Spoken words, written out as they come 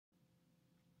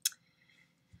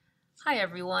Hi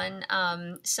everyone.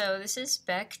 So this is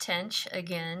Beck Tench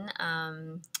again,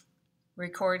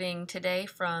 recording today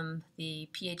from the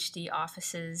PhD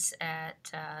offices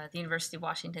at the University of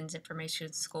Washington's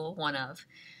Information School, one of.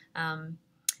 Um,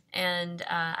 and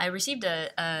I received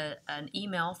an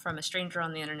email from a stranger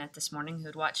on the internet this morning who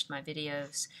had watched my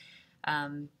videos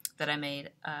that I made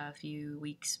a few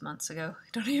weeks, months ago. I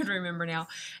don't even remember now,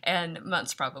 and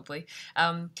months probably.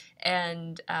 And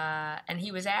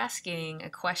he was asking a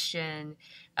question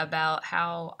about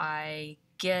how I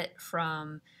get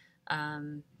from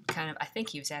I think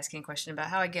he was asking a question about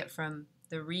how I get from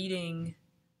the reading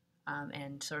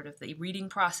and sort of the reading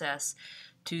process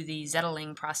to the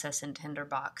Zettelkasten process in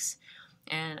Tinderbox.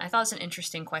 And I thought it was an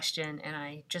interesting question, and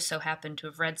I just so happened to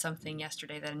have read something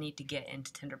yesterday that I need to get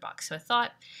into Tinderbox. So I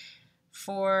thought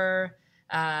for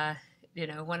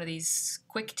one of these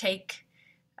quick take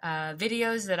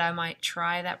videos that I might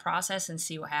try that process and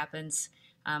see what happens.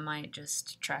 I might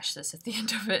just trash this at the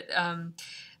end of it,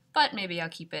 but maybe I'll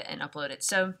keep it and upload it.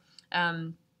 So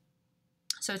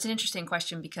it's an interesting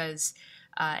question because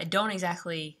I don't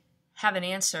exactly have an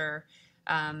answer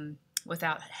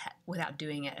without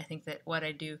doing it. I think that what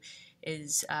I do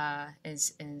is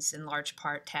in large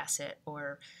part tacit,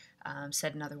 or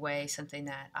said another way, something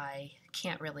that I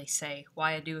can't really say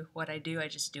why I do what I do. I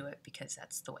just do it because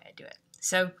that's the way I do it.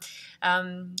 So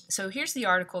here's the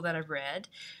article that I've read,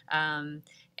 and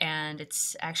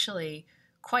it's actually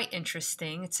quite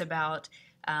interesting. It's about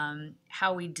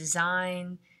how we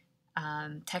design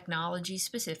technology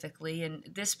specifically, and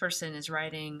this person is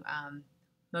writing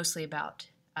mostly about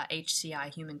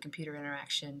HCI, human-computer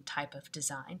interaction type of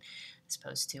design, as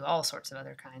opposed to all sorts of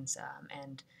other kinds,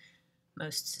 and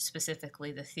most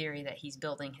specifically the theory that he's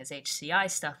building his HCI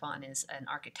stuff on is an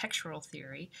architectural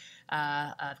theory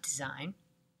of design.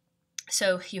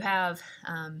 So you have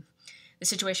the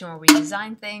situation where we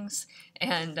design things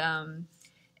and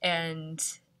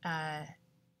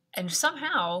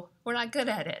somehow we're not good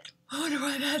at it. I wonder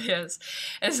why that is.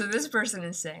 And so this person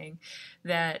is saying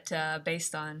that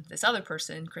based on this other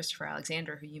person, Christopher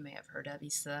Alexander, who you may have heard of,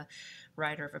 he's the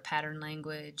writer of a pattern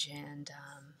language, and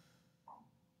I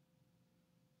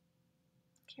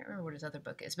can't remember what his other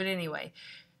book is, but anyway,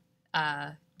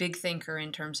 big thinker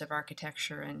in terms of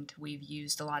architecture, and we've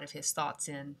used a lot of his thoughts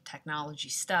in technology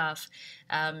stuff.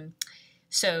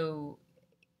 So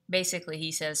basically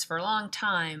he says for a long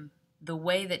time, the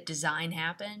way that design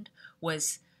happened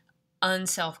was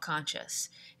unselfconscious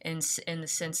in the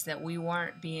sense that we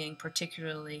weren't being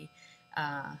particularly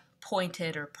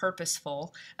pointed or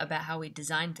purposeful about how we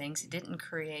design things. It didn't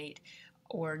create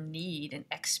or need an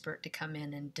expert to come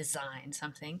in and design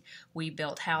something. We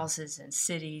built houses and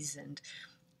cities and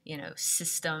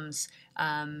systems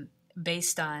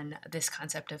based on this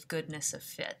concept of goodness of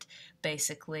fit.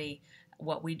 Basically,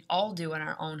 what we all do in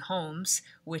our own homes,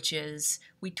 which is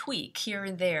we tweak here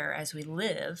and there as we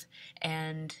live,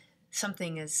 and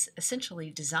something is essentially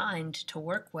designed to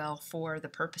work well for the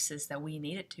purposes that we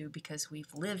need it to because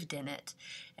we've lived in it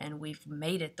and we've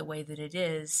made it the way that it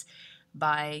is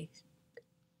by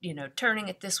turning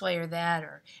it this way or that,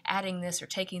 or adding this or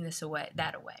taking this away,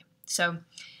 that away. So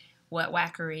what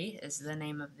Wackery is the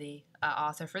name of the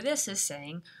author for this is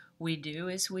saying we do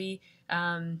is we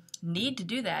need to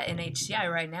do that in HCI.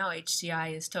 Right now,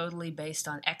 HCI is totally based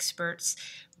on experts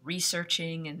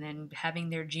researching and then having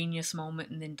their genius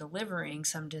moment and then delivering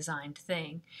some designed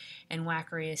thing. And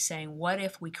Wackery is saying, what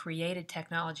if we created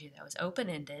technology that was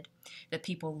open-ended, that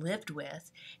people lived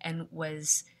with, and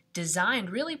was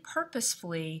designed really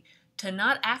purposefully to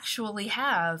not actually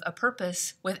have a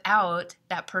purpose without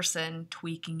that person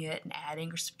tweaking it and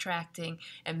adding or subtracting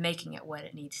and making it what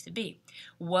it needs to be?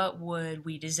 What would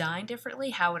we design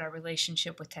differently? How would our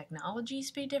relationship with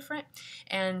technologies be different?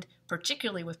 And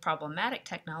particularly with problematic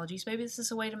technologies, maybe this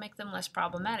is a way to make them less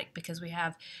problematic because we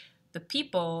have the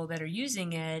people that are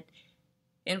using it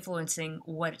influencing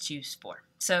what it's used for.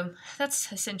 So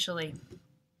that's essentially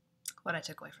what I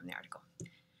took away from the article.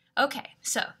 Okay,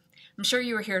 so I'm sure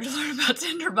you were here to learn about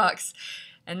Tinderbox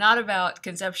and not about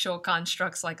conceptual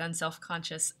constructs like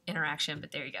unselfconscious interaction,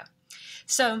 but there you go.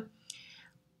 So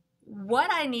what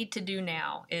I need to do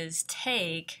now is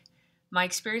take my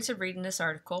experience of reading this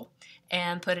article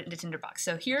and put it into Tinderbox.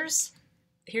 So here's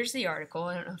the article.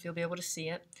 I don't know if you'll be able to see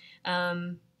it.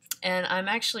 And I'm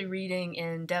actually reading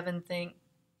in Devon Think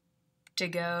to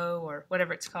Go, or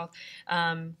whatever it's called,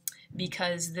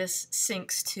 because this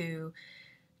syncs to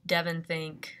Devon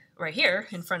Think right here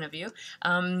in front of you,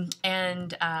 and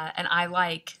I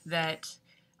like that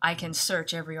I can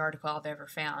search every article I've ever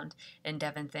found in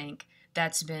Devon Think.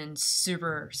 That's been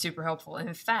super, super helpful. And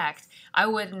in fact, I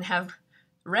wouldn't have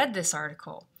read this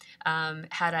article,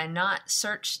 had I not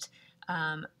searched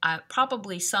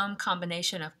probably some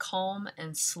combination of calm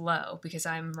and slow, because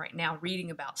I'm right now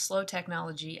reading about slow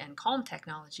technology and calm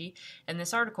technology, and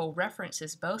this article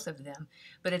references both of them,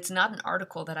 but it's not an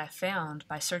article that I found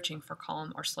by searching for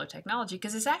calm or slow technology,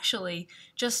 because it's actually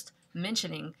just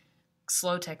mentioning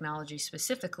slow technology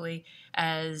specifically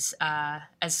as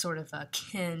sort of a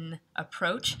kin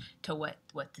approach to what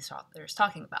this author is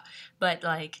talking about. But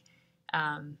like,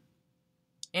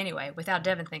 anyway, without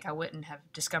Devin Think, I wouldn't have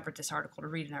discovered this article to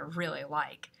read, and I really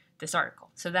like this article.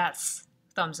 So that's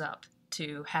thumbs up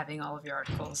to having all of your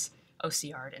articles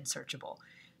OCR'd and searchable.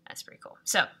 That's pretty cool.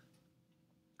 So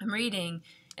I'm reading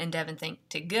in Devin Think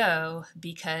to go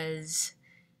because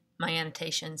my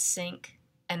annotations sync,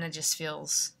 and it just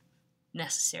feels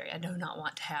necessary. I do not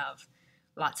want to have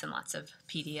lots and lots of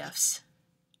PDFs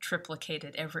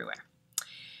triplicated everywhere.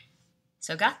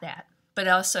 So got that. But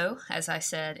also, as I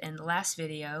said in the last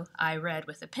video, I read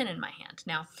with a pen in my hand.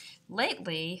 Now,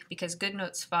 lately, because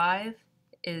GoodNotes 5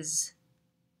 is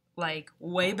like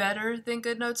way better than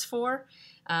GoodNotes 4,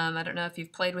 I don't know if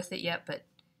you've played with it yet, but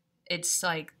it's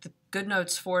like the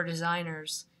GoodNotes 4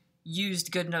 designers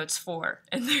used GoodNotes 4,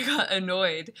 and they got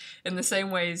annoyed in the same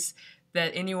ways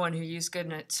that anyone who used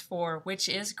GoodNotes 4, which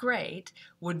is great,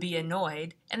 would be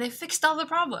annoyed, and they fixed all the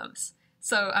problems.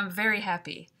 So I'm very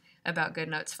happy about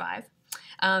GoodNotes 5.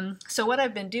 So what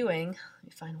I've been doing, let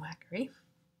me find Wackery,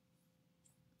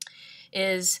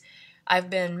 is I've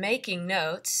been making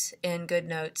notes in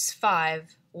GoodNotes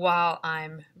 5 while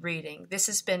I'm reading. This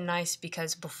has been nice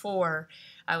because before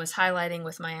I was highlighting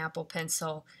with my Apple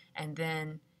Pencil, and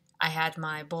then I had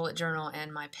my bullet journal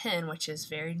and my pen, which is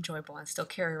very enjoyable and still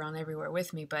carry around everywhere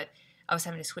with me, but I was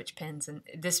having to switch pens, and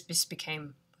this just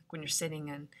became like when you're sitting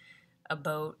in a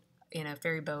boat, in a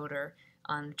ferry boat or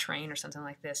on a train or something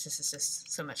like this is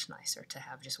just so much nicer to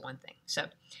have just one thing. So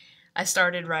I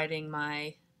started writing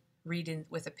my reading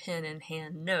with a pen in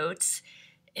hand notes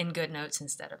in GoodNotes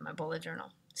instead of my bullet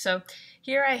journal. So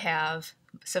here I have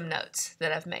some notes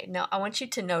that I've made. Now I want you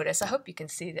to notice, I hope you can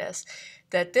see this,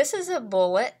 that this is a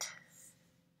bullet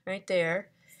right there.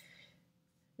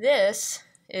 This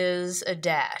is a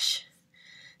dash.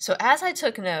 So as I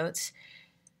took notes,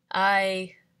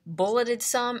 I bulleted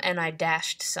some and I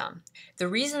dashed some. The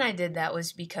reason I did that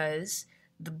was because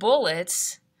the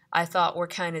bullets I thought were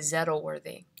kind of Zettel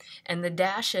worthy, and the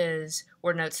dashes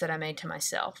were notes that I made to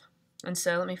myself. And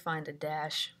so let me find a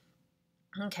dash.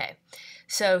 Okay,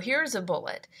 so here's a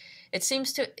bullet. It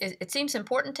seems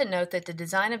important to note that the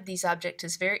design of these objects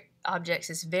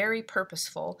is very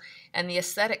purposeful, and the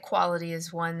aesthetic quality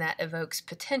is one that evokes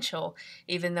potential,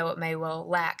 even though it may well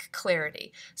lack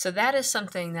clarity. So that is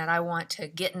something that I want to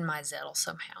get in my Zettel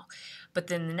somehow. But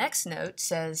then the next note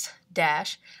says,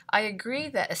 dash, I agree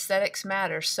that aesthetics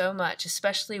matter so much,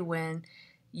 especially when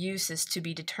use is to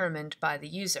be determined by the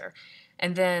user.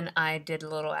 And then I did a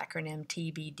little acronym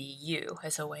TBDU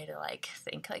as a way to like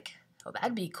think like, oh,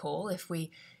 that'd be cool if we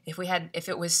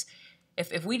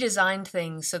designed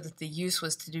things so that the use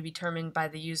was to be determined by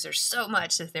the user so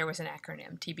much that there was an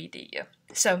acronym TBDU.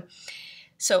 So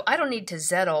I don't need to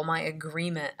Zettel my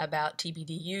agreement about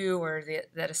TBDU or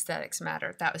that aesthetics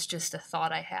matter. That was just a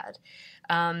thought I had.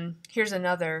 Here's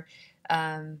another,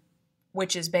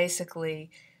 which is basically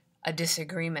a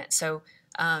disagreement. So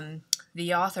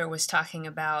the author was talking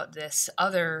about this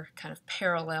other kind of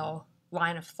parallel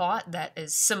line of thought that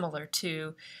is similar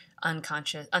to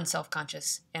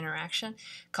unselfconscious interaction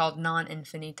called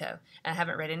non-infinito. And I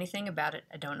haven't read anything about it.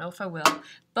 I don't know if I will,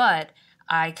 but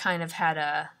I kind of had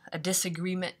a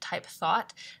disagreement type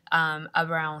thought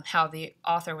around how the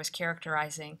author was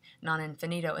characterizing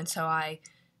non-infinito, and so I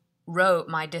wrote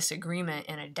my disagreement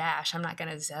in a dash. I'm not going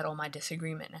to Zettel my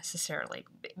disagreement necessarily.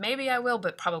 Maybe I will,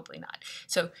 but probably not.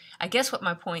 So I guess what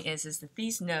my point is that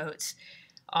these notes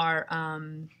are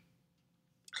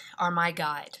my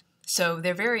guide. So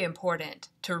they're very important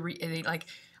to read. Like,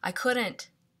 I couldn't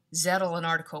Zettel an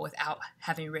article without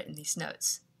having written these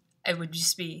notes. It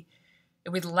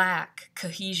would lack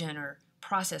cohesion or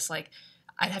process. Like,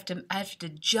 I'd have to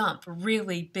jump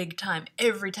really big time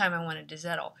every time I wanted to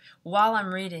Zettel. While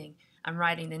I'm reading, I'm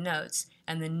writing the notes,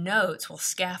 and the notes will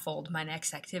scaffold my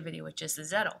next activity, which is the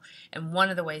Zettel. And one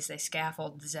of the ways they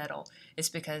scaffold the Zettel is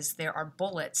because there are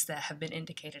bullets that have been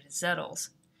indicated as Zettels,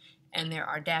 and there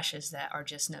are dashes that are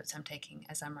just notes I'm taking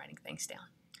as I'm writing things down.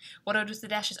 What I do with the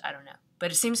dashes, I don't know.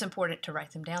 But it seems important to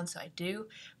write them down, so I do.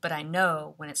 But I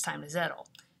know when it's time to Zettel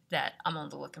that I'm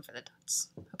only looking for the dots.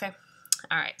 Okay?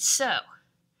 All right, so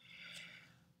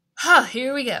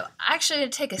here we go. Actually, I'm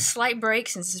going to take a slight break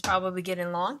since it's probably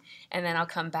getting long, and then I'll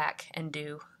come back and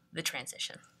do the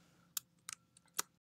transition.